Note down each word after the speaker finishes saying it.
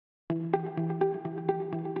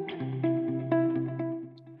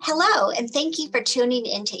Hello, and thank you for tuning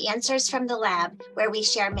in to Answers from the Lab, where we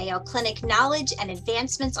share Mayo Clinic knowledge and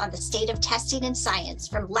advancements on the state of testing and science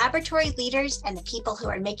from laboratory leaders and the people who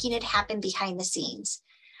are making it happen behind the scenes.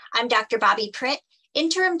 I'm Dr. Bobby Pritt,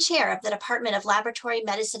 Interim Chair of the Department of Laboratory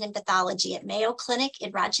Medicine and Pathology at Mayo Clinic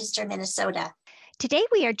in Rochester, Minnesota. Today,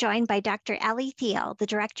 we are joined by Dr. Theel, the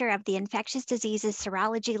Director of the Infectious Diseases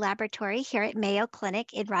Serology Laboratory here at Mayo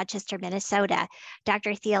Clinic in Rochester, Minnesota.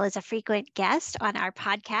 Dr. Theel is a frequent guest on our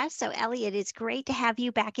podcast. So, Ellie, it is great to have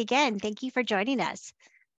you back again. Thank you for joining us.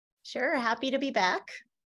 Sure, happy to be back.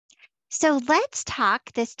 So let's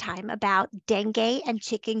talk this time about dengue and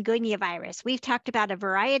chikungunya virus. We've talked about a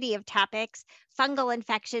variety of topics, fungal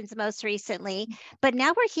infections most recently, but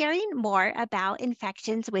now we're hearing more about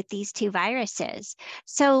infections with these two viruses.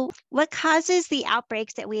 So what causes the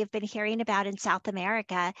outbreaks that we have been hearing about in South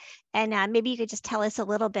America? And maybe you could just tell us a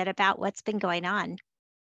little bit about what's been going on.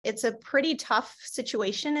 It's a pretty tough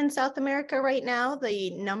situation in South America right now. The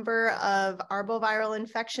number of arboviral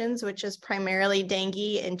infections, which is primarily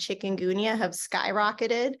dengue and chikungunya, have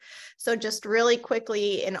skyrocketed. So just really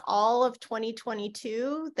quickly, in all of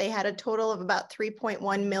 2022, they had a total of about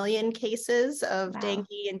 3.1 million cases of dengue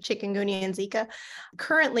and chikungunya and Zika.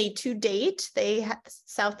 Currently, to date,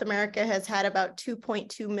 South America has had about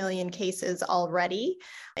 2.2 million cases already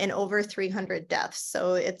and over 300 deaths.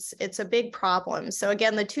 So it's a big problem. So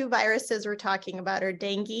again, the two viruses we're talking about are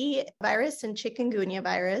dengue virus and chikungunya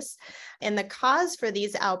virus. And the cause for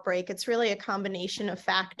these outbreaks, it's really a combination of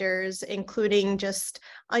factors, including just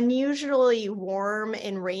unusually warm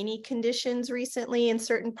and rainy conditions recently in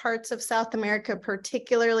certain parts of South America,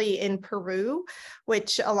 particularly in Peru,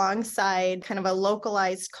 which alongside kind of a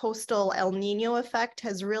localized coastal El Nino effect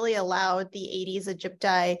has really allowed the Aedes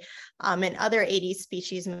aegypti and other Aedes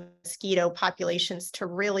species mosquito populations to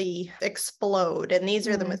really explode. And these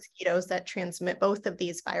are the mosquitoes that transmit both of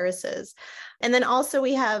these viruses. And then also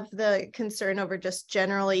we have the concern over just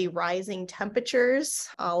generally rising temperatures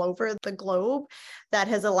all over the globe that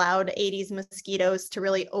has allowed Aedes mosquitoes to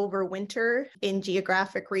really overwinter in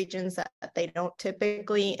geographic regions that they don't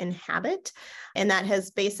typically inhabit. And that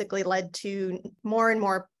has basically led to more and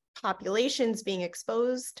more populations being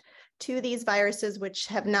exposed to these viruses, which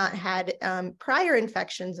have not had prior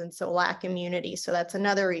infections and so lack immunity. So that's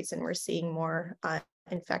another reason we're seeing more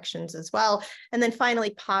infections as well. And then finally,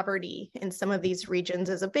 poverty in some of these regions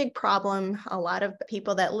is a big problem. A lot of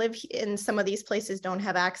people that live in some of these places don't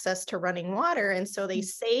have access to running water, and so they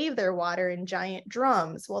save their water in giant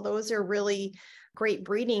drums. Well, those are really great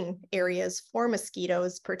breeding areas for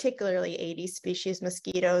mosquitoes, particularly Aedes species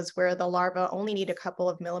mosquitoes, where the larvae only need a couple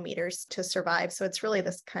of millimeters to survive. So it's really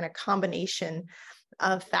this kind of combination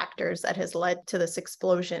of factors that has led to this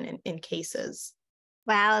explosion in cases.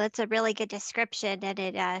 Wow, that's a really good description, and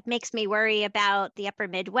it makes me worry about the upper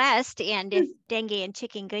Midwest and if dengue and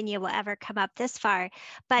chikungunya will ever come up this far.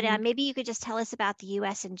 But maybe you could just tell us about the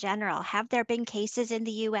U.S. in general. Have there been cases in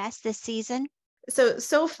the U.S. this season?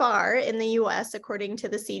 So far in the US, according to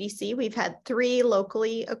the CDC, we've had 3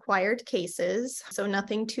 locally acquired cases, so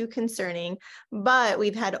nothing too concerning, but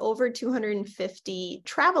we've had over 250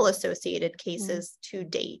 travel-associated cases to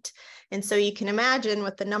date. And so you can imagine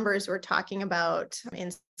with the numbers we're talking about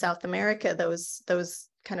in South America, those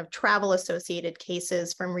kind of travel-associated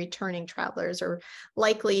cases from returning travelers are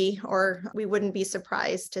likely, or we wouldn't be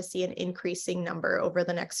surprised to see an increasing number over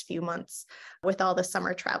the next few months with all the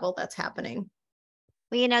summer travel that's happening.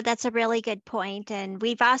 Well, that's a really good point. And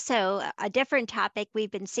we've also, a different topic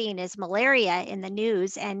we've been seeing is malaria in the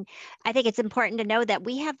news. And I think it's important to know that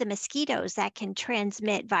we have the mosquitoes that can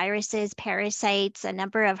transmit viruses, parasites, a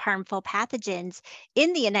number of harmful pathogens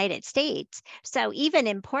in the United States. So even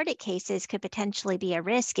imported cases could potentially be a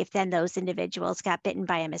risk if then those individuals got bitten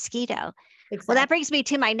by a mosquito. Exactly. Well, that brings me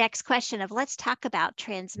to my next question of let's talk about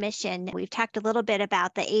transmission. We've talked a little bit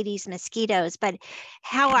about the Aedes mosquitoes, but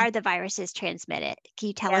how are the viruses transmitted? Can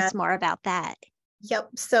you tell us more about that? Yep.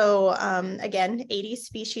 So again, Aedes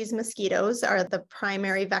species mosquitoes are the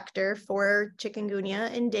primary vector for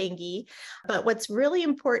chikungunya and dengue. But what's really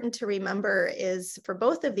important to remember is for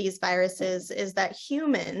both of these viruses is that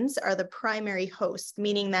humans are the primary host,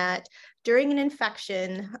 meaning that during an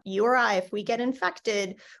infection, you or I, if we get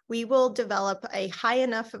infected, we will develop a high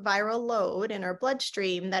enough viral load in our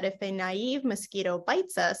bloodstream that if a naive mosquito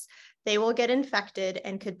bites us, they will get infected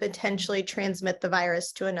and could potentially transmit the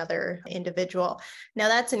virus to another individual. Now,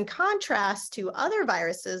 that's in contrast to other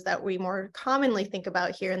viruses that we more commonly think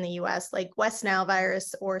about here in the US, like West Nile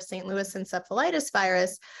virus or St. Louis encephalitis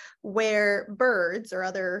virus, where birds or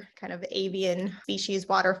other kind of avian species,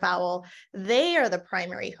 waterfowl, they are the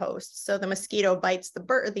primary hosts. So the mosquito bites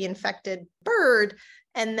the infected bird,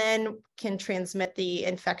 and then can transmit the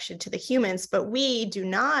infection to the humans. But we do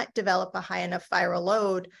not develop a high enough viral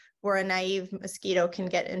load where a naive mosquito can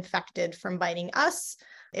get infected from biting us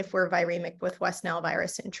if we're viremic with West Nile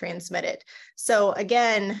virus and transmit it. So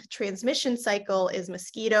again, transmission cycle is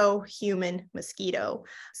mosquito, human, mosquito.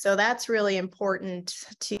 So that's really important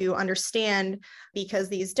to understand because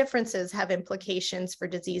these differences have implications for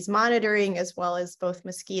disease monitoring as well as both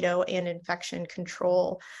mosquito and infection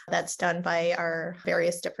control that's done by our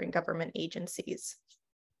various different government agencies.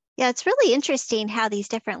 Yeah, it's really interesting how these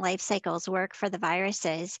different life cycles work for the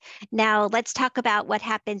viruses. Now, let's talk about what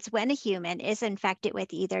happens when a human is infected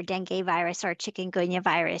with either dengue virus or chikungunya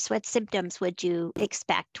virus. What symptoms would you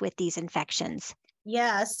expect with these infections?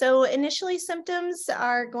 Yeah, so initially symptoms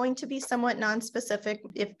are going to be somewhat nonspecific.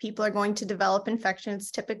 If people are going to develop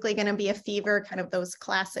infections, typically going to be a fever, kind of those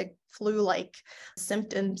classic flu-like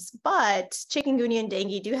symptoms. But chikungunya and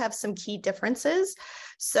dengue do have some key differences.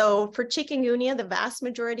 So for chikungunya, the vast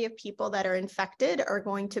majority of people that are infected are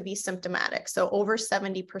going to be symptomatic. So over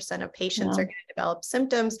 70% of patients are going to develop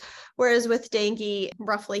symptoms, whereas with dengue,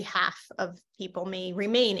 roughly half of people may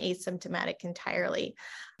remain asymptomatic entirely.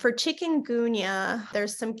 For chikungunya,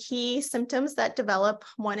 there's some key symptoms that develop.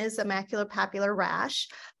 One is a maculopapular rash.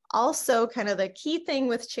 Also, kind of the key thing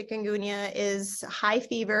with chikungunya is high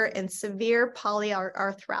fever and severe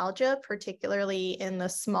polyarthralgia, particularly in the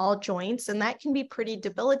small joints, and that can be pretty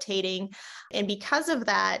debilitating. And because of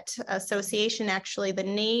that association, actually, the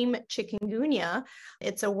name chikungunya,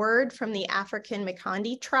 it's a word from the African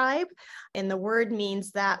Makonde tribe, and the word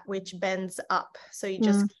means that which bends up. So you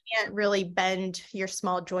just can't really bend your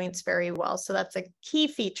small joints very well. So that's a key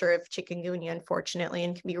feature of chikungunya, unfortunately,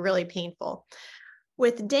 and can be really painful.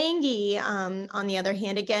 With dengue, on the other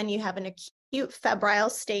hand, again, you have an acute febrile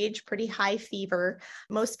stage, pretty high fever.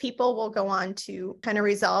 Most people will go on to kind of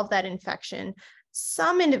resolve that infection.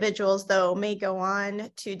 Some individuals, though, may go on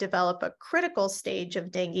to develop a critical stage of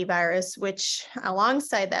dengue virus, which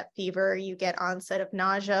alongside that fever, you get onset of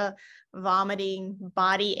nausea, vomiting,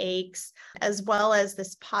 body aches, as well as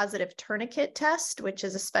this positive tourniquet test, which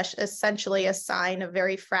is essentially a sign of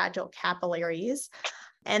very fragile capillaries.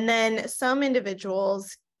 And then some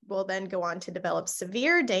individuals will then go on to develop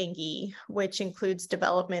severe dengue, which includes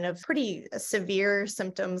development of pretty severe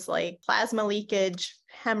symptoms like plasma leakage,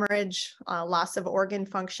 hemorrhage, loss of organ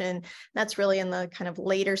function. That's really in the kind of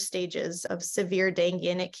later stages of severe dengue,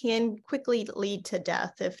 and it can quickly lead to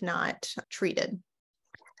death if not treated.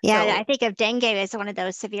 Yeah, I think of dengue as one of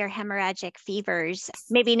those severe hemorrhagic fevers,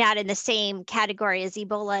 maybe not in the same category as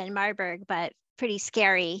Ebola and Marburg, but pretty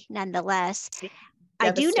scary nonetheless. I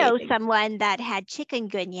do know someone that had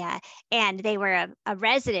chikungunya, and they were a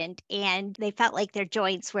resident, and they felt like their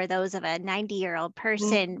joints were those of a 90-year-old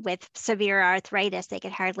person with severe arthritis. They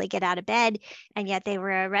could hardly get out of bed, and yet they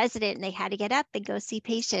were a resident and they had to get up and go see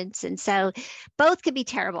patients. And so both could be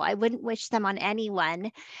terrible. I wouldn't wish them on anyone. No.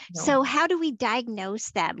 So how do we diagnose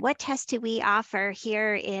them? What tests do we offer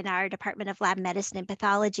here in our Department of Lab Medicine and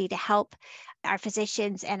Pathology to help our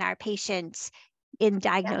physicians and our patients in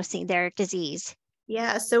diagnosing their disease?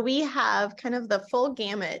 Yeah, so we have kind of the full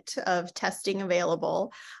gamut of testing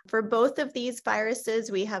available. For both of these viruses,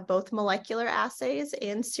 we have both molecular assays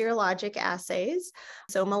and serologic assays.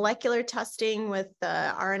 So molecular testing with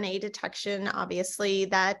the RNA detection, obviously,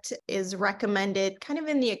 that is recommended kind of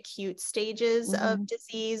in the acute stages of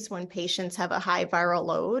disease when patients have a high viral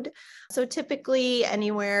load. So typically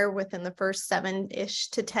anywhere within the first 7-ish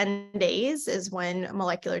to 10 days is when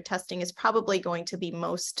molecular testing is probably going to be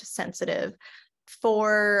most sensitive.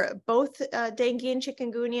 For both dengue and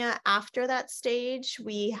chikungunya, after that stage,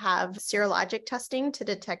 we have serologic testing to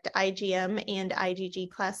detect IgM and IgG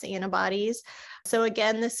class antibodies. So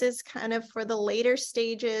again, this is kind of for the later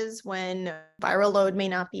stages when viral load may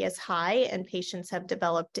not be as high and patients have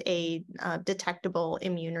developed a detectable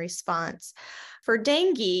immune response. For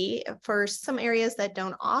dengue, for some areas that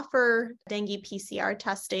don't offer dengue PCR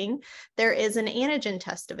testing, there is an antigen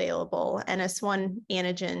test available, NS1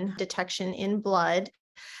 antigen detection in blood.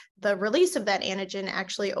 the release of that antigen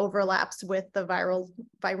actually overlaps with the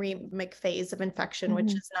viremic phase of infection,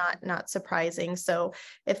 which is not surprising. So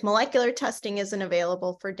if molecular testing isn't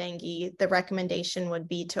available for dengue, the recommendation would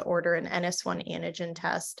be to order an NS1 antigen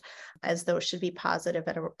test, as those should be positive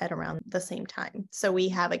at around the same time. So we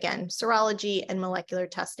have, again, serology and molecular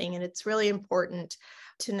testing, and it's really important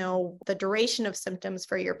to know the duration of symptoms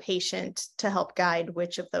for your patient to help guide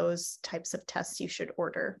which of those types of tests you should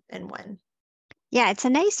order and when. Yeah, it's a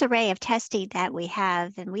nice array of testing that we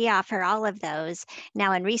have, and we offer all of those.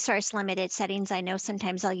 Now, in resource limited settings, I know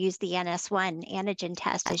sometimes I'll use the NS1 antigen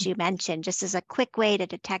test, as you mentioned, just as a quick way to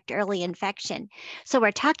detect early infection. So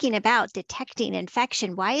we're talking about detecting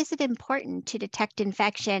infection. Why is it important to detect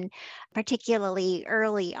infection, particularly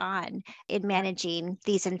early on in managing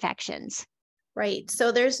these infections? Right.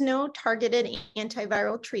 So there's no targeted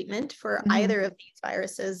antiviral treatment for either of these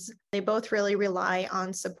viruses. They both really rely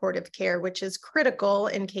on supportive care, which is critical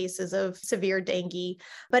in cases of severe dengue.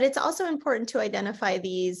 But it's also important to identify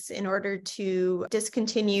these in order to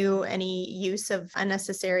discontinue any use of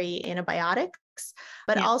unnecessary antibiotics.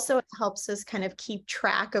 But also it helps us kind of keep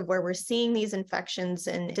track of where we're seeing these infections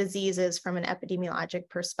and diseases from an epidemiologic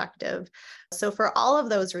perspective. So for all of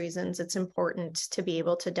those reasons, it's important to be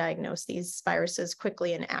able to diagnose these viruses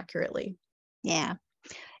quickly and accurately. Yeah.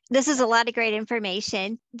 This is a lot of great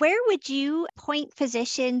information. Where would you point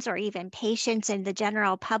physicians or even patients in the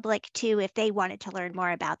general public to if they wanted to learn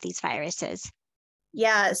more about these viruses?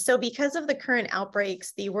 Yeah, so because of the current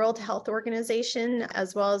outbreaks, the World Health Organization,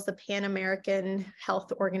 as well as the Pan American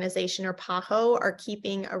Health Organization, or PAHO, are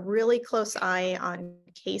keeping a really close eye on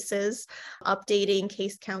cases, updating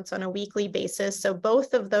case counts on a weekly basis. So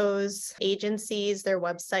both of those agencies, their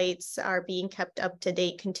websites are being kept up to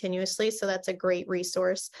date continuously. So that's a great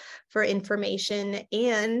resource for information.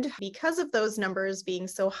 And because of those numbers being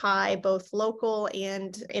so high, both local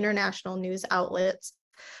and international news outlets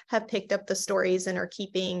have picked up the stories and are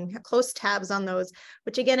keeping close tabs on those,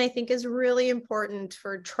 which again, I think is really important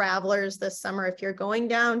for travelers this summer. If you're going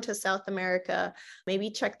down to South America,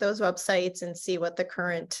 maybe check those websites and see what the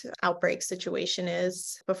current outbreak situation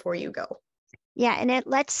is before you go. Yeah, and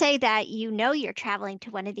let's say that you're traveling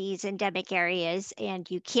to one of these endemic areas and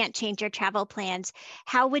you can't change your travel plans.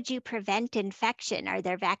 How would you prevent infection? Are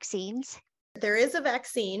there vaccines? There is a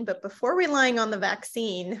vaccine, but before relying on the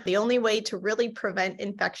vaccine, the only way to really prevent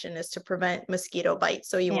infection is to prevent mosquito bites.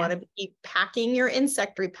 So you want to be packing your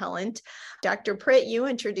insect repellent. Dr. Pritt, you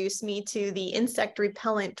introduced me to the insect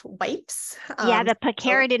repellent wipes. Yeah, the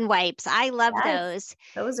picaridin wipes. I love those.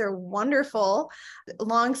 Those are wonderful.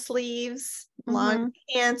 Long sleeves, long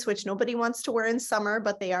pants, which nobody wants to wear in summer,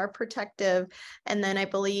 but they are protective. And then I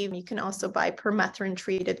believe you can also buy permethrin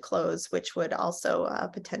treated clothes, which would also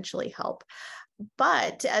potentially help.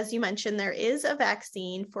 But as you mentioned, there is a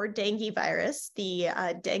vaccine for dengue virus, the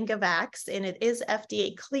Denguevax, and it is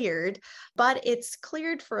FDA cleared, but it's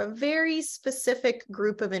cleared for a very specific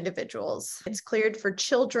group of individuals. It's cleared for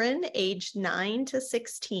children aged 9 to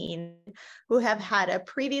 16 who have had a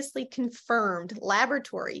previously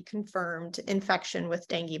laboratory confirmed infection with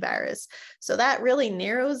dengue virus. So that really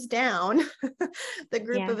narrows down the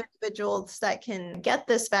group of individuals that can get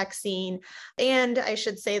this vaccine. And I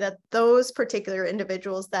should say that those particular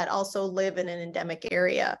individuals that also live in an endemic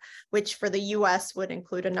area, which for the US would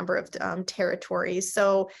include a number of territories.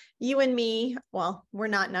 So you and me, well, we're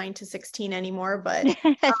not 9 to 16 anymore, but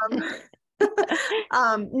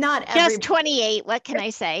not just 28. What can I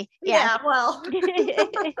say? Yeah, well.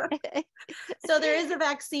 So there is a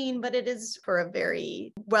vaccine, but it is for a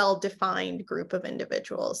very well-defined group of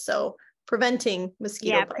individuals. So preventing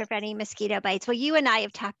mosquito bites. Preventing mosquito bites. Well, you and I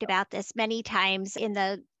have talked about this many times in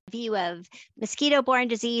the view of mosquito-borne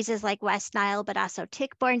diseases like West Nile, but also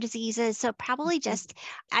tick-borne diseases. So probably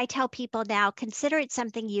I tell people now, consider it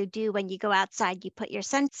something you do when you go outside. You put your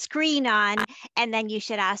sunscreen on, and then you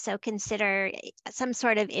should also consider some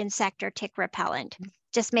sort of insect or tick repellent.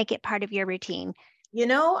 Just make it part of your routine.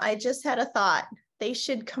 I just had a thought. They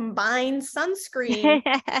should combine sunscreen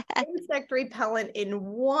and insect repellent in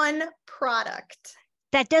one product.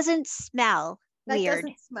 That doesn't smell weird. That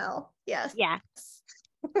doesn't smell. Yes. Yeah.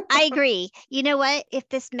 I agree. You know what? If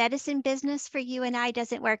this medicine business for you and I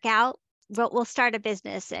doesn't work out, we'll start a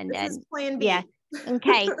business and this is plan B. Yeah.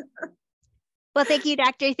 Okay. Well, thank you,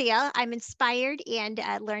 Dr. Theel. I'm inspired and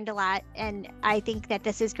learned a lot. And I think that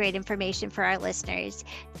this is great information for our listeners.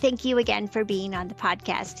 Thank you again for being on the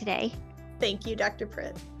podcast today. Thank you, Dr.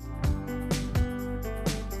 Pritt.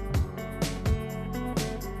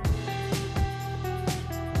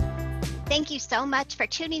 Thank you so much for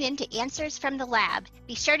tuning in to Answers from the Lab.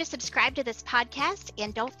 Be sure to subscribe to this podcast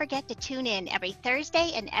and don't forget to tune in every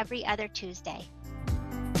Thursday and every other Tuesday.